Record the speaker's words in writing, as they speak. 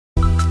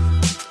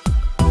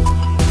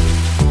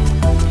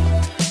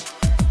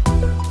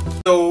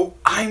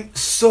I'm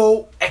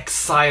so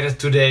excited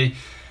today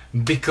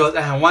because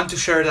I want to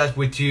share that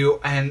with you,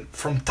 and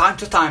from time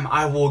to time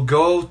I will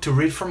go to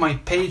read from my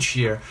page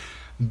here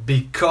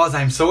because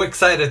I'm so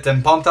excited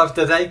and pumped up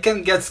that I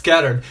can get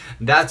scattered.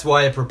 That's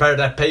why I prepared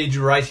that page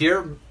right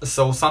here,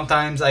 so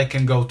sometimes I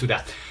can go to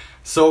that.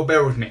 So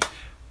bear with me.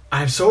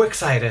 I'm so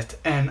excited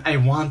and I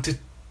wanted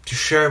to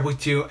share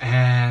with you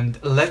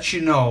and let you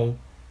know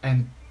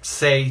and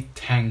say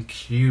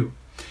thank you.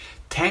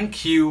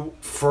 Thank you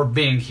for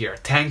being here.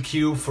 Thank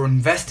you for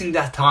investing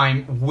that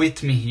time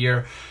with me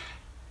here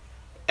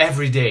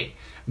every day,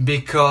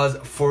 because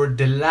for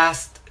the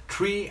last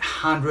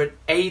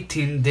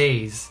 318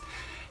 days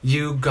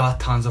you got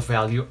tons of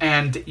value.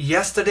 And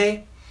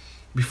yesterday,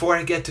 before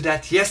I get to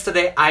that,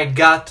 yesterday I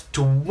got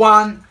to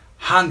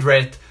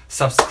 100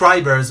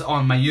 subscribers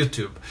on my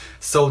YouTube.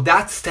 So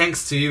that's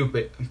thanks to you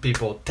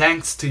people.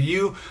 Thanks to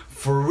you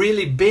for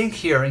really being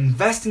here,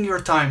 investing your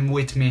time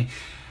with me,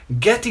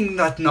 getting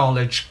that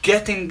knowledge,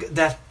 getting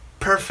that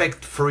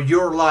perfect for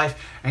your life,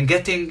 and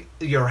getting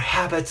your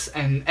habits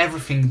and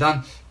everything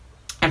done.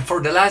 And for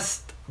the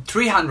last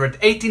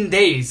 318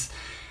 days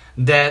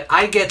that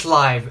I get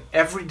live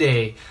every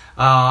day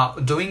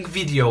doing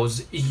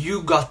videos,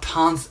 you got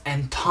tons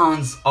and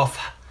tons of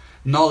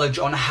knowledge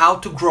on how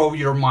to grow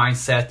your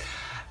mindset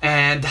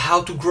and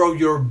how to grow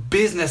your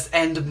business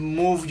and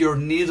move your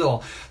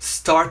needle.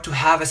 Start to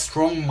have a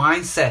strong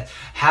mindset,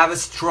 have a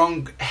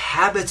strong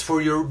habits for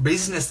your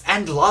business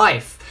and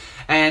life,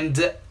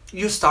 and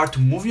you start to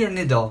move your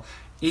needle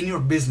in your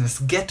business,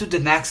 get to the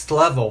next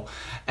level.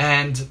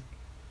 And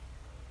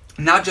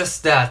not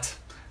just that,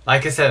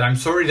 like I said, I'm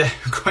sorry that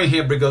I'm going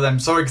here because I'm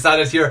so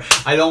excited here.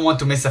 I don't want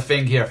to miss a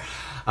thing here.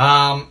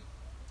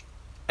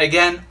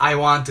 Again, I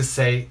want to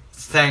say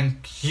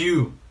thank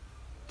you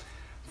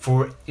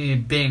for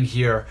being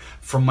here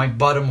from my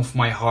bottom of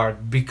my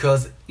heart,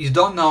 because you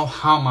don't know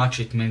how much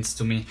it means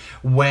to me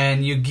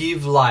when you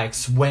give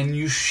likes, when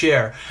you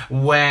share,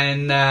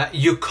 when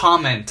you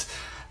comment.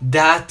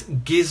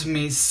 That gives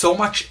me so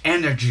much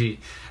energy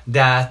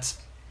that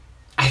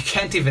I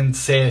can't even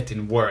say it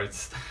in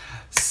words.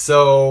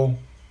 So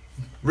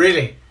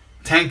really,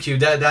 thank you.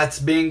 That's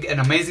been an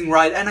amazing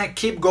ride, and I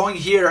keep going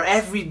here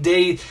every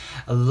day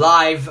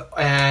live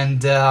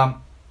and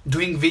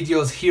doing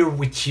videos here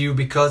with you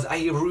because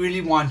I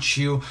really want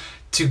you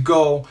to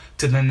go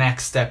to the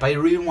next step. I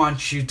really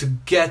want you to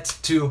get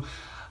to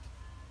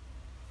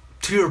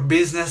your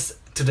business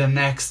to the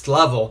next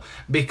level,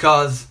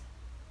 because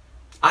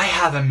I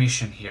have a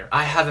mission here.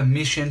 I have a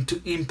mission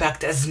to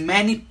impact as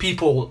many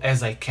people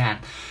as I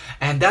can.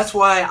 And that's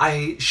why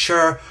I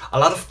share a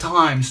lot of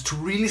times to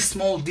really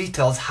small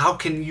details. How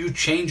can you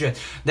change it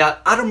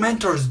that other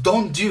mentors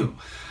don't do?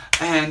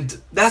 And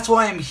that's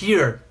why I'm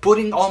here,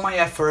 putting all my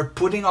effort,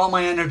 putting all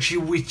my energy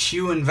with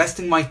you,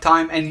 investing my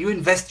time, and you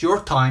invest your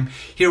time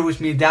here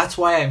with me. That's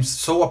why I'm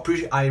so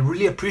I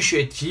really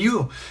appreciate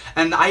you,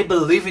 and I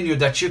believe in you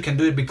that you can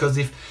do it, because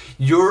if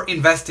you're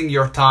investing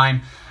your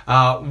time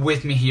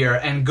with me here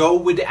and go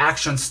with the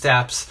action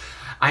steps,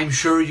 I'm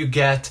sure you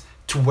get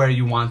to where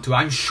you want to.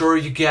 I'm sure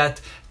you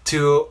get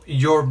to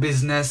your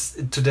business,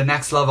 to the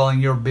next level in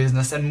your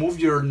business, and move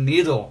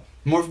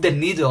the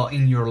needle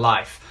in your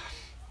life.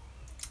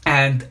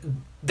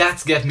 And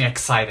that's get me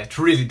excited,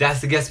 really.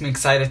 That gets me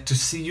excited to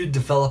see you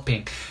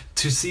developing,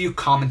 to see you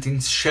commenting,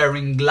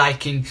 sharing,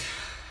 liking.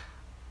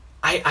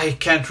 I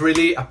can't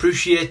really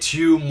appreciate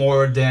you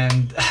more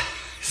than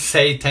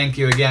say thank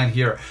you again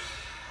here.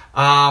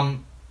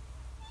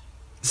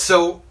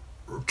 So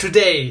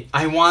today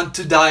I want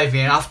to dive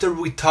in, after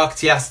we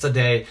talked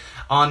yesterday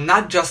on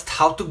not just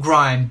how to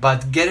grind,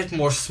 but get it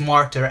more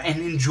smarter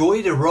and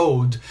enjoy the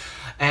road,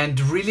 and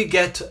really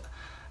get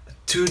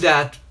to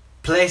that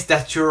place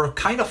that you're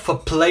kind of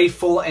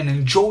playful and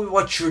enjoy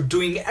what you're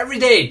doing every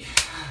day.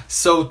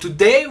 So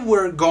today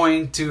we're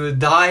going to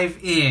dive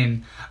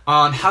in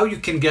on how you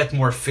can get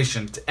more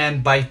efficient,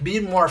 and by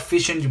being more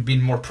efficient you be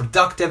more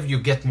productive, you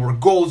get more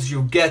goals,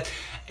 you get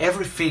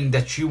everything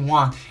that you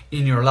want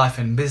in your life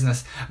and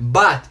business.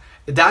 But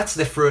that's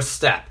the first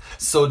step.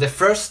 So the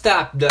first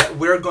step, that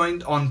we're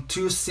going on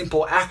 2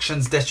 simple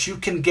actions that you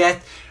can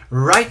get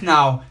right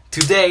now,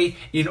 today,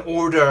 in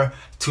order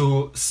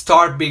to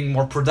start being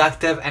more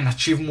productive and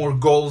achieve more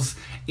goals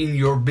in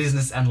your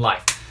business and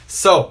life.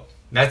 So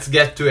let's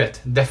get to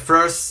it. The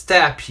first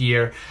step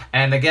here,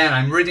 and again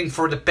I'm reading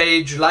for the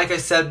page, like I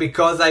said,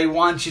 because I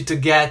want you to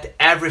get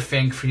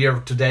everything for here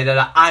today,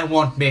 that I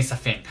won't miss a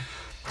thing.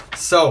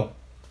 So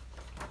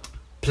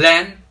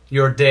plan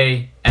your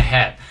day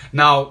ahead.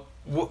 Now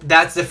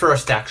that's the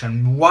first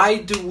action. Why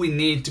do we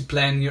need to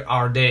plan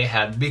our day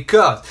ahead?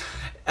 Because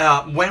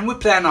when we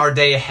plan our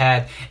day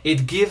ahead,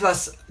 it gives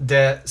us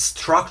the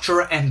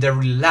structure and the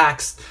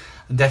relaxed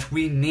that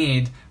we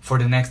need for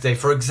the next day.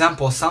 For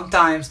example,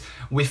 sometimes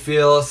we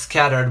feel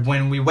scattered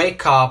when we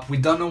wake up, we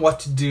don't know what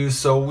to do,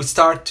 so we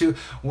start to,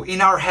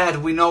 in our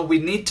head, we know we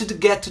need to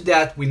get to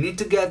that, we need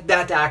to get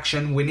that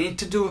action, we need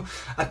to do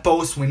a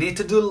post, we need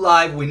to do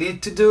live, we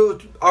need to do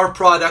our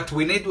product,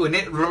 we need,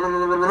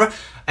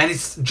 and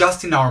it's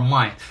just in our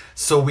mind.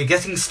 So we're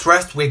getting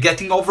stressed, we're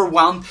getting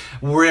overwhelmed,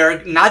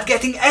 we're not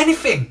getting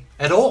anything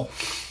at all.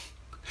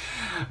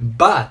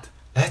 But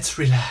let's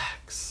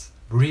relax,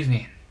 breathe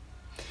in.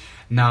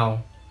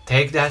 Now,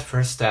 take that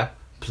first step,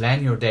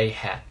 plan your day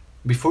ahead.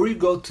 Before you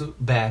go to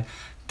bed,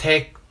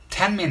 take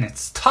 10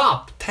 minutes,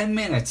 top 10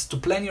 minutes to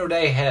plan your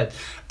day ahead.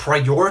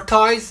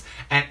 Prioritize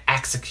and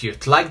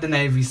execute, like the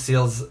Navy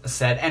SEALs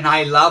said. And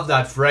I love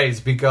that phrase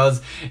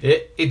because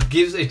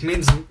it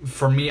means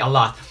for me a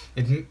lot.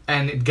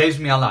 It gives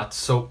me a lot.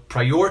 So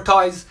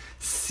prioritize,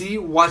 see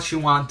what you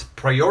want,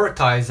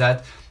 prioritize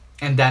that,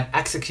 and then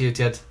execute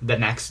it the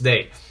next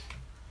day.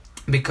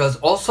 Because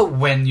also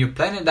when you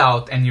plan it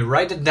out and you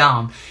write it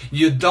down,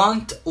 you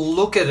don't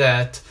look at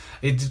it,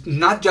 it's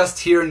not just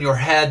here in your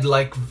head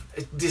like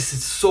this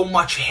is so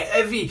much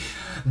heavy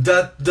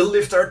that the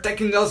lifts are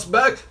taking us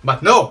back.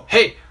 But no,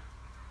 hey,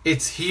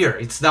 it's here,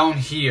 it's down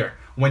here.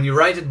 When you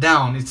write it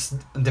down, it's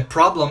the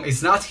problem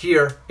is not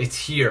here,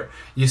 it's here.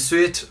 You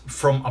see it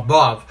from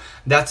above.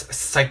 That's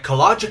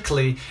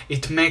psychologically,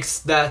 it makes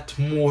that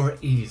more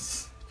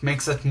ease. It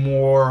makes it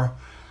more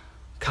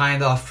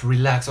kind of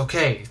relax.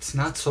 Okay, it's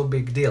not so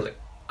big deal.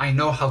 I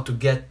know how to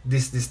get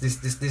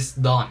this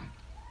done.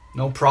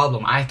 No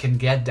problem, I can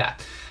get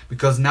that.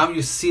 Because now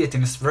you see it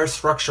in a very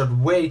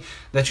structured way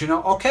that you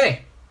know,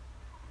 okay,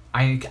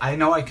 I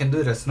know I can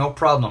do this, no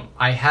problem.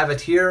 I have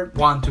it here,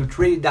 1, 2,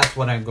 3, that's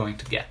what I'm going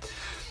to get.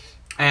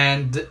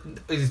 And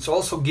it's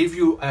also give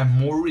you a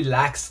more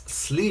relaxed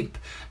sleep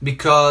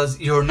because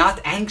you're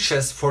not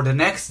anxious for the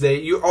next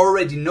day. You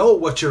already know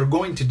what you're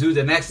going to do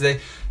the next day,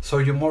 so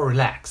you're more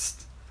relaxed.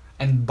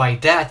 And by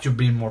that, you're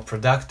being more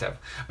productive.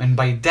 And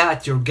by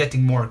that, you're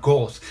getting more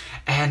goals.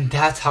 And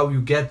that's how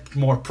you get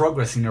more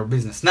progress in your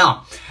business.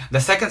 Now, the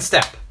second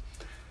step,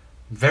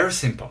 very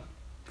simple.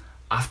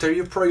 After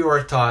you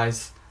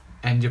prioritize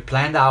and you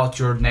planned out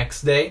your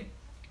next day,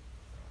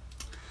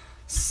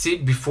 see,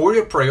 before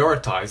you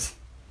prioritize,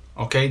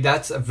 okay,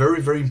 that's a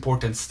very, very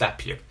important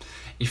step here.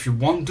 If you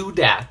won't do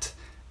that,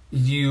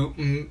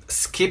 you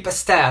skip a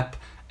step.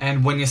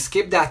 And when you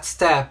skip that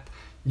step,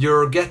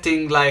 you're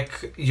getting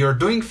like, you're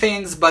doing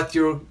things, but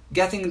you're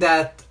getting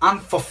that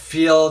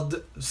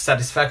unfulfilled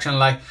satisfaction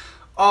like,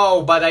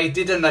 oh, but I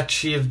didn't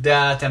achieve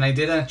that and I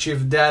didn't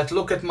achieve that.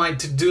 Look at my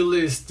to-do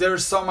list.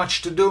 There's so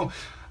much to do.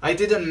 I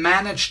didn't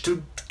manage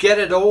to get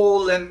it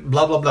all and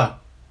blah, blah, blah.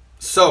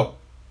 So,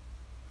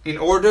 in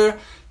order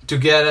to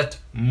get it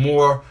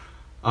more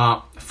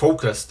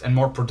focused and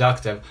more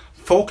productive,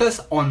 focus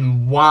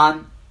on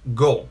one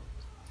goal.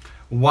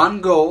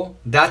 One goal,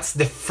 that's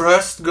the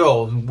first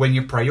goal. When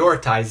you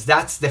prioritize,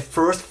 that's the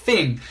first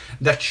thing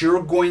that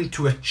you're going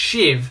to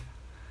achieve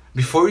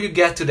before you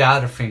get to the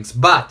other things.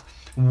 But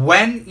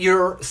when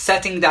you're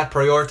setting that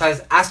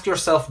prioritize, ask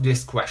yourself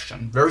this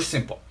question. Very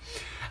simple.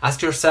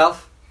 Ask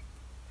yourself,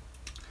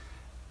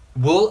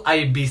 will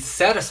I be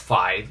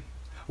satisfied?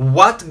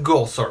 What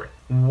goal,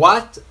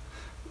 what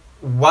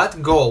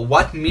goal,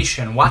 what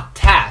mission, what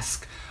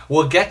task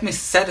will get me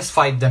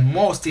satisfied the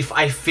most if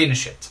I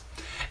finish it?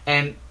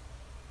 And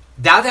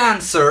that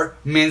answer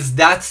means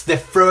that's the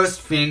first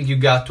thing you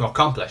got to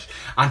accomplish.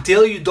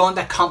 Until you don't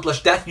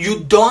accomplish that, you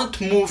don't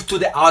move to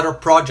the other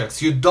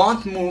projects. You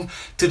don't move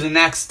to the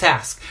next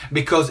task.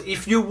 Because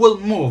if you will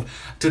move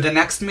to the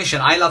next mission,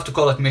 I love to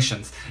call it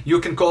missions. You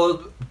can call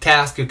it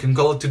task, you can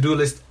call it to-do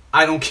list.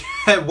 I don't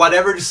care,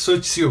 whatever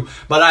suits you.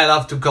 But I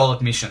love to call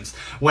it missions.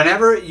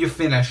 Whenever you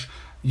finish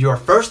your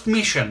first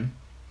mission,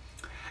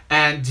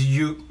 and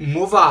you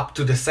move up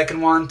to the second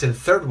one, to the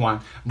third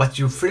one, but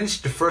you finish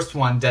the first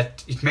one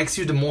that it makes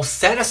you the most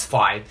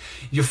satisfied,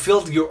 you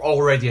feel you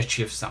already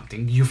achieved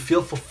something. You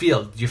feel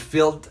fulfilled.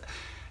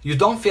 You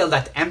don't feel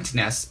that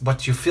emptiness,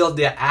 but you feel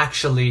that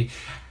actually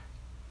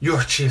you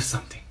achieved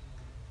something.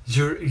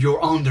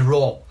 You're on the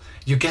roll.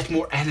 You get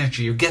more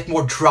energy, you get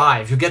more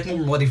drive, you get more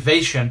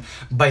motivation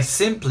by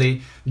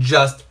simply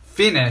just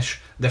finish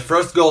the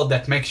first goal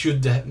that makes you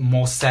the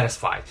most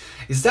satisfied.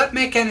 Does that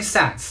make any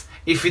sense?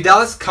 If it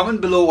does, comment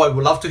below, I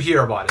would love to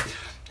hear about it.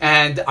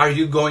 And are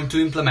you going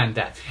to implement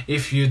that?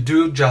 If you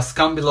do, just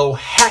comment below.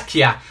 Heck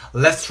yeah,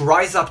 let's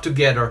rise up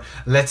together.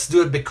 Let's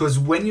do it, because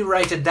when you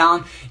write it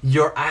down,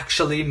 you're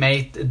actually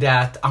made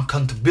that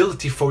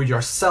accountability for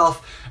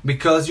yourself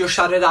because you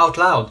shut it out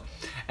loud.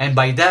 And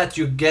by that,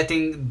 you're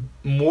getting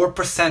more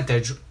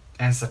percentage,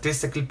 and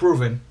statistically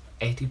proven,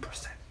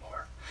 80%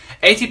 more.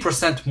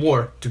 80%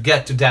 more to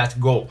get to that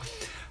goal.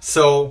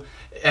 So,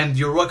 and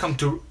you're welcome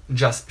to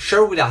just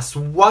share with us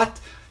what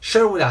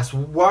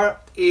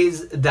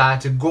is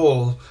that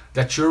goal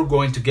that you're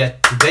going to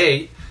get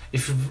today.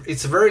 If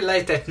it's very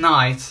late at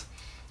night,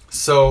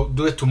 so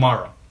do it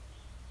tomorrow.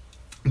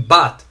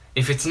 But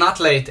if it's not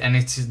late and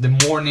it's the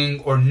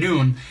morning or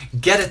noon,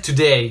 get it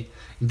today,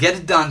 get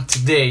it done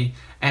today,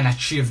 and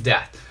achieve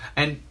that.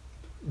 And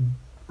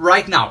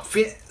right now,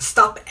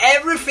 stop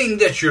everything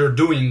that you're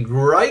doing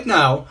right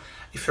now.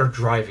 If you're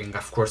driving,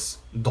 of course,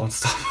 don't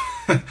stop.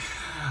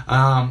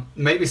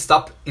 Maybe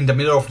stop in the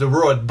middle of the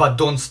road, but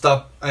don't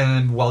stop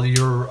while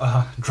you're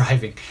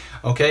driving.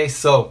 Okay,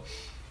 so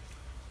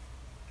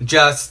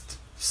just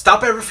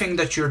stop everything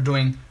that you're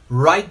doing.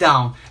 Write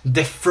down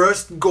the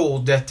first goal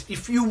that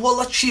if you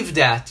will achieve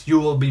that, you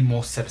will be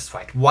most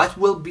satisfied. What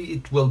will be,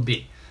 it will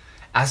be.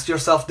 Ask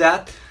yourself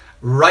that.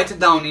 Write it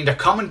down in the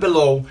comment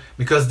below,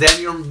 because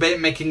then you're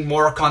making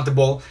more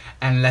accountable,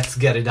 and let's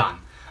get it done.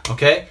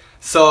 Okay?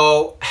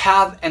 So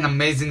have an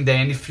amazing day,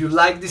 and if you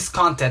like this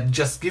content,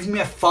 just give me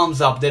a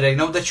thumbs up that I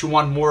know that you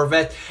want more of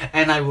it,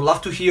 and I would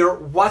love to hear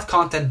what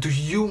content do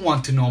you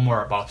want to know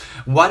more about.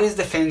 What is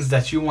the things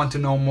that you want to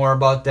know more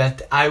about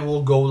that I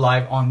will go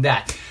live on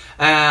that.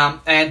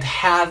 And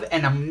have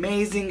an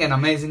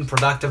amazing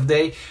productive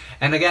day.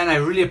 And again, I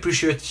really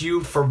appreciate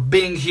you for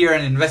being here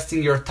and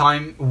investing your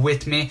time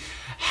with me.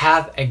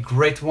 Have a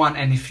great one,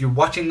 and if you're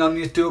watching on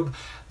YouTube,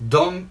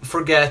 don't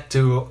forget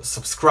to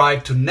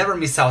subscribe to never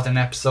miss out an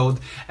episode,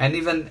 and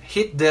even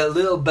hit the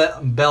little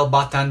bell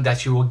button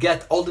that you will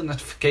get all the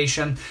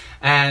notification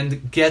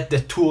and get the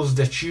tools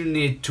that you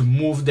need to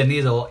move the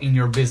needle in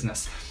your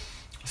business.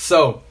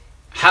 So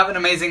have an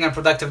amazing and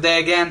productive day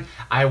again.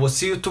 I will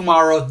see you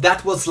tomorrow.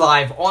 That was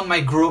live on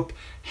my group.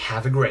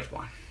 Have a great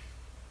one.